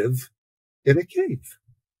that we live in a cave.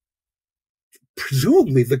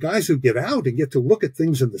 Presumably the guys who get out and get to look at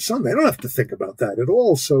things in the sun, they don't have to think about that at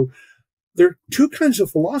all. So there are two kinds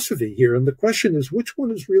of philosophy here. And the question is, which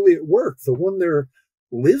one is really at work? The one they're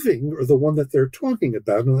living or the one that they're talking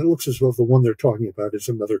about? And it looks as though the one they're talking about is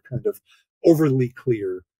another kind of overly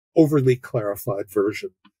clear, overly clarified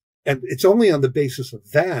version. And it's only on the basis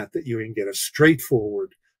of that you can get a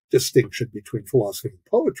straightforward distinction between philosophy and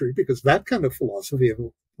poetry, because that kind of philosophy, if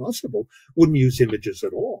possible, wouldn't use images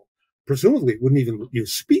at all. Presumably, it wouldn't even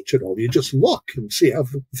use speech at all. You just look and see how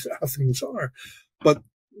things are. But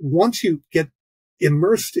once you get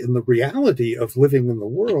immersed in the reality of living in the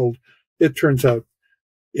world, it turns out,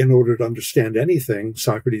 in order to understand anything,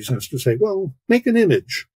 Socrates has to say, well, make an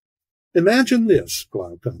image. Imagine this,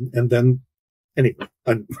 Glaucon. And then, anyway.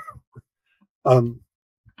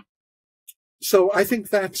 So I think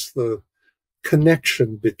that's the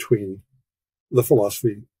connection between the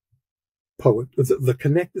philosophy poet,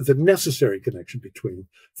 the necessary connection between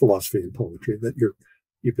philosophy and poetry that you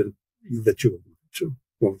alluded to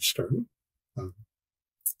when we started.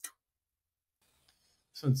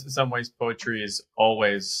 So in some ways, poetry is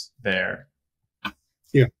always there.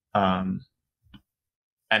 Yeah. And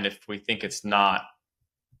if we think it's not,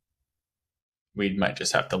 we might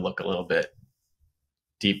just have to look a little bit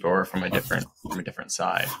deeper or from a different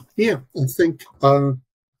side. Yeah, I think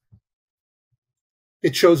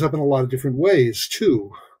it shows up in a lot of different ways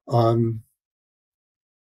too. I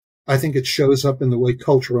think it shows up in the way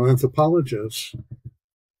cultural anthropologists,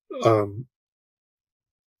 good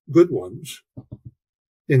ones,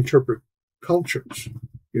 interpret cultures.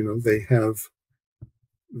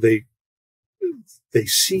 They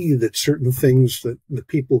see that certain things that the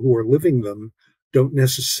people who are living them don't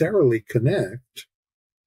necessarily connect,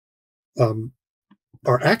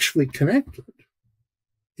 are actually connected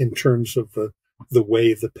in terms of the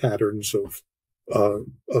way the patterns of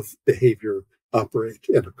behavior operate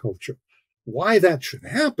in a culture. Why that should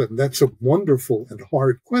happen, that's a wonderful and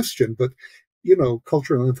hard question, but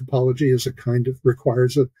cultural anthropology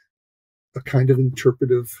requires a kind of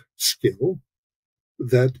interpretive skill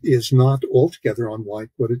that is not altogether unlike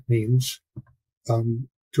what it means to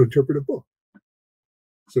interpret a book.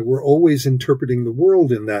 So we're always interpreting the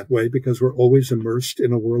world in that way because we're always immersed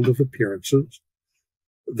in a world of appearances.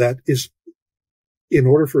 That is, in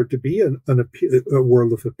order for it to be a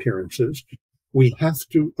world of appearances, we have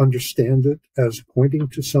to understand it as pointing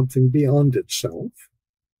to something beyond itself.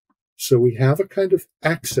 So we have a kind of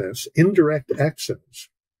access, indirect access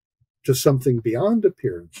to something beyond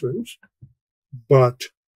appearances. But,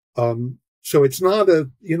 so it's not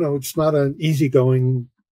an easygoing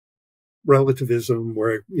relativism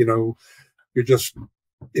where, you're just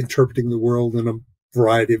interpreting the world in a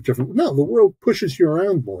variety of different, no, the world pushes you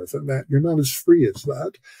around more than that. You're not as free as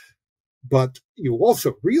that. But you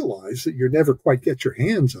also realize that you never quite get your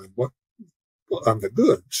hands on what on the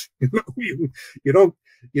goods.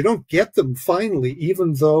 You don't get them finally,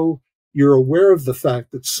 even though you're aware of the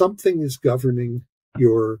fact that something is governing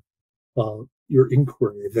your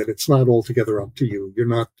inquiry, that it's not altogether up to you.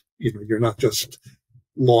 You're not just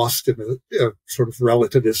lost in a sort of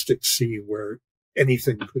relativistic sea where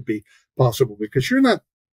anything could be possible, because you're not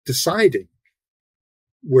deciding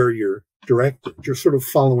where you're directed. You're sort of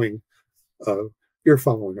following a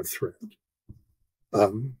thread.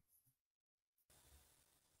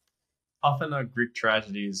 Often Greek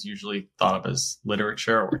tragedy is usually thought of as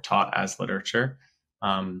literature or taught as literature.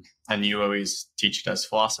 And you always teach it as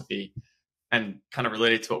philosophy. And kind of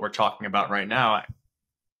related to what we're talking about right now,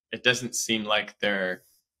 it doesn't seem like there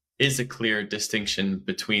is a clear distinction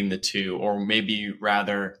between the two, or maybe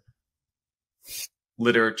rather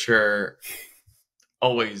literature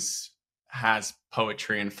always has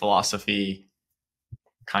poetry and philosophy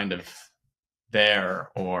kind of there,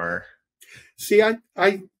 or... See,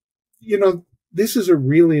 this is a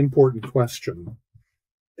really important question,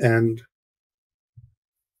 and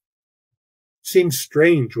seems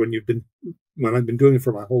strange when I've been doing it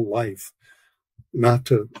for my whole life, not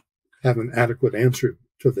to have an adequate answer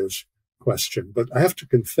to this question. But I have to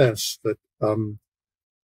confess that,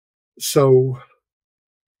 so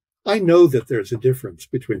I know that there's a difference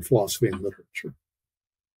between philosophy and literature.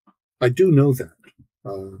 I do know that,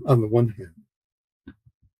 on the one hand.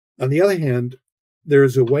 On the other hand, there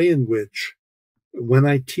is a way in which, when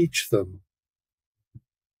I teach them,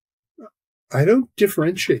 I don't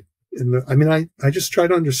differentiate. I just try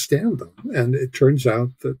to understand them. And it turns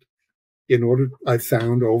out that I've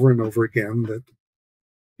found over and over again that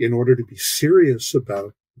in order to be serious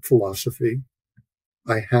about philosophy,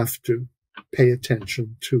 I have to pay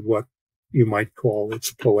attention to what you might call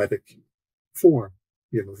its poetic form,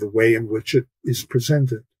 the way in which it is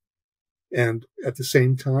presented. And at the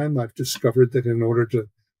same time, I've discovered that in order to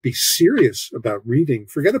be serious about reading,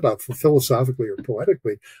 forget about philosophically or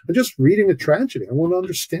poetically, I'm just reading a tragedy. I want to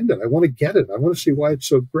understand it. I want to get it. I want to see why it's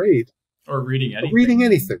so great. Or reading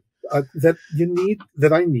anything. I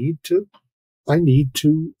need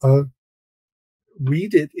to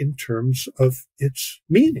read it in terms of its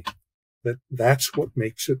meaning. That's what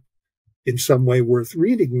makes it in some way worth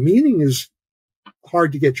reading. Meaning is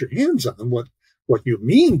hard to get your hands on, what you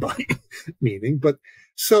mean by meaning. But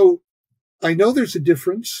so I know there's a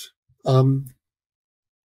difference.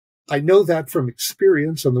 I know that from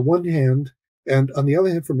experience on the one hand, and on the other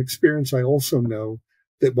hand, from experience, I also know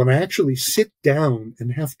that when I actually sit down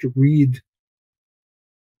and have to read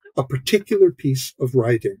a particular piece of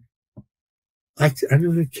writing, I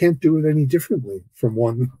can't do it any differently from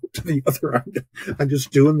one to the other. I'm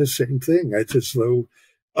just doing the same thing. It's as though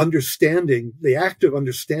the act of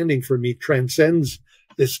understanding for me transcends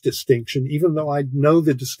this distinction, even though I know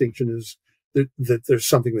the distinction is that there's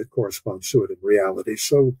something that corresponds to it in reality.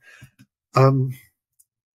 So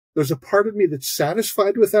there's a part of me that's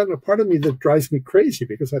satisfied with that, and a part of me that drives me crazy,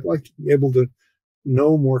 because I'd like to be able to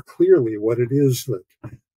know more clearly what it is that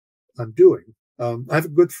I'm doing. I have a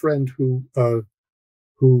good friend who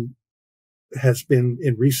has been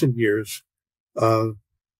in recent years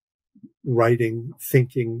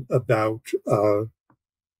thinking about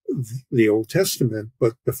the Old Testament,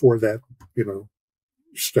 but before that,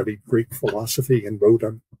 studied Greek philosophy and wrote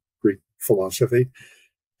on Greek philosophy.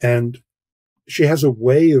 And she has a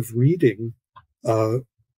way of reading, the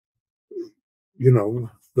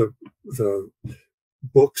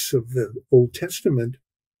books of the Old Testament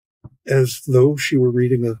as though she were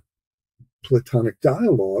reading a Platonic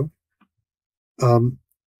dialogue,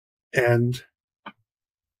 and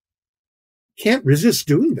can't resist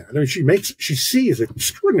doing that. I mean, she sees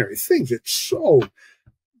extraordinary things. It's so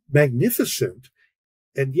magnificent.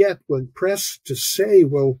 And yet, when pressed to say,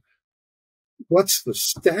 well, what's the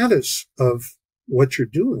status of what you're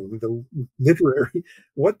doing, the literary,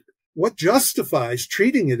 what justifies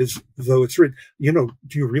treating it as though it's written? Do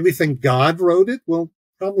you really think God wrote it? Well,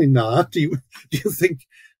 probably not. Do you think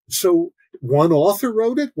so? One author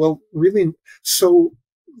wrote it? Well, really? So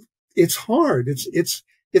it's hard. It's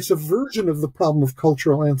a version of the problem of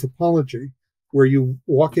cultural anthropology, where you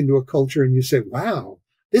walk into a culture and you say, wow,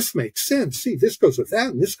 this makes sense. See, this goes with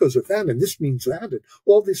that, and this goes with that, and this means that, and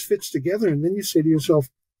all this fits together. And then you say to yourself,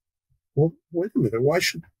 well, wait a minute, why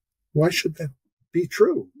should that be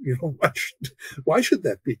true? Why should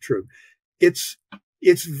that be true? It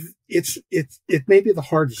may be the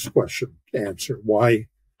hardest question to answer. Why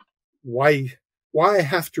I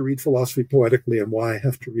have to read philosophy poetically, and why I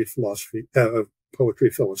have to read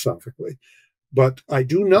poetry philosophically. But I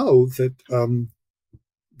do know that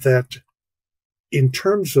in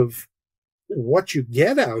terms of what you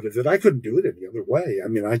get out of it, I couldn't do it any other way. I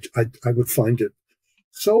mean, I would find it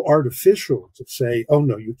so artificial to say, oh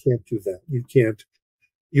no, you can't do that. You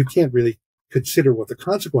can't really consider what the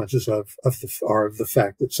consequences are of the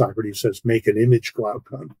fact that Socrates says, make an image,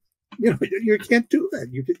 Glaucon. You can't do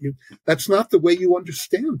that. That's not the way you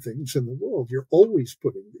understand things in the world. You're always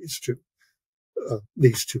putting these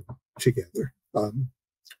two together.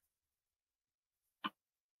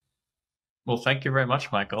 Well, thank you very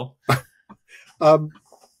much, Michael. Well,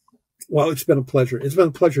 it's been a pleasure. It's been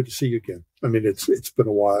a pleasure to see you again. I mean, it's been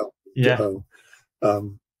a while. Yeah.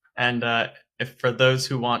 And if for those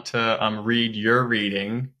who want to read your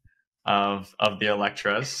reading of the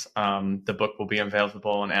Electras, the book will be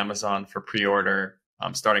available on Amazon for pre-order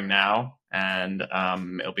starting now, and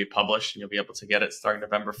it'll be published, and you'll be able to get it starting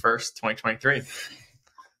November 1st, 2023.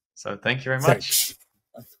 So thank you very much. Thanks.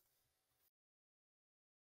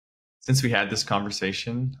 Since we had this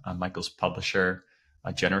conversation, Michael's publisher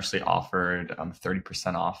generously offered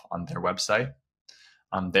 30% off on their website.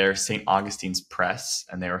 They're St. Augustine's Press,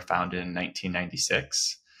 and they were founded in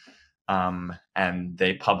 1996. And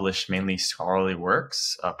they publish mainly scholarly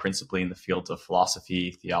works, principally in the fields of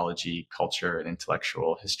philosophy, theology, culture, and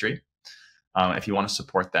intellectual history. If you want to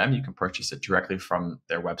support them, you can purchase it directly from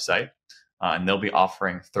their website. And they'll be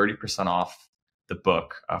offering 30% off the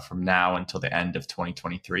book from now until the end of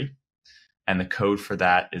 2023. And the code for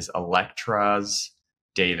that is Electras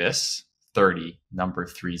Davis 30, number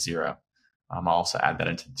 30. I'll also add that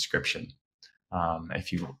into the description.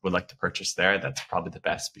 If you would like to purchase there, that's probably the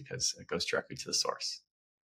best because it goes directly to the source.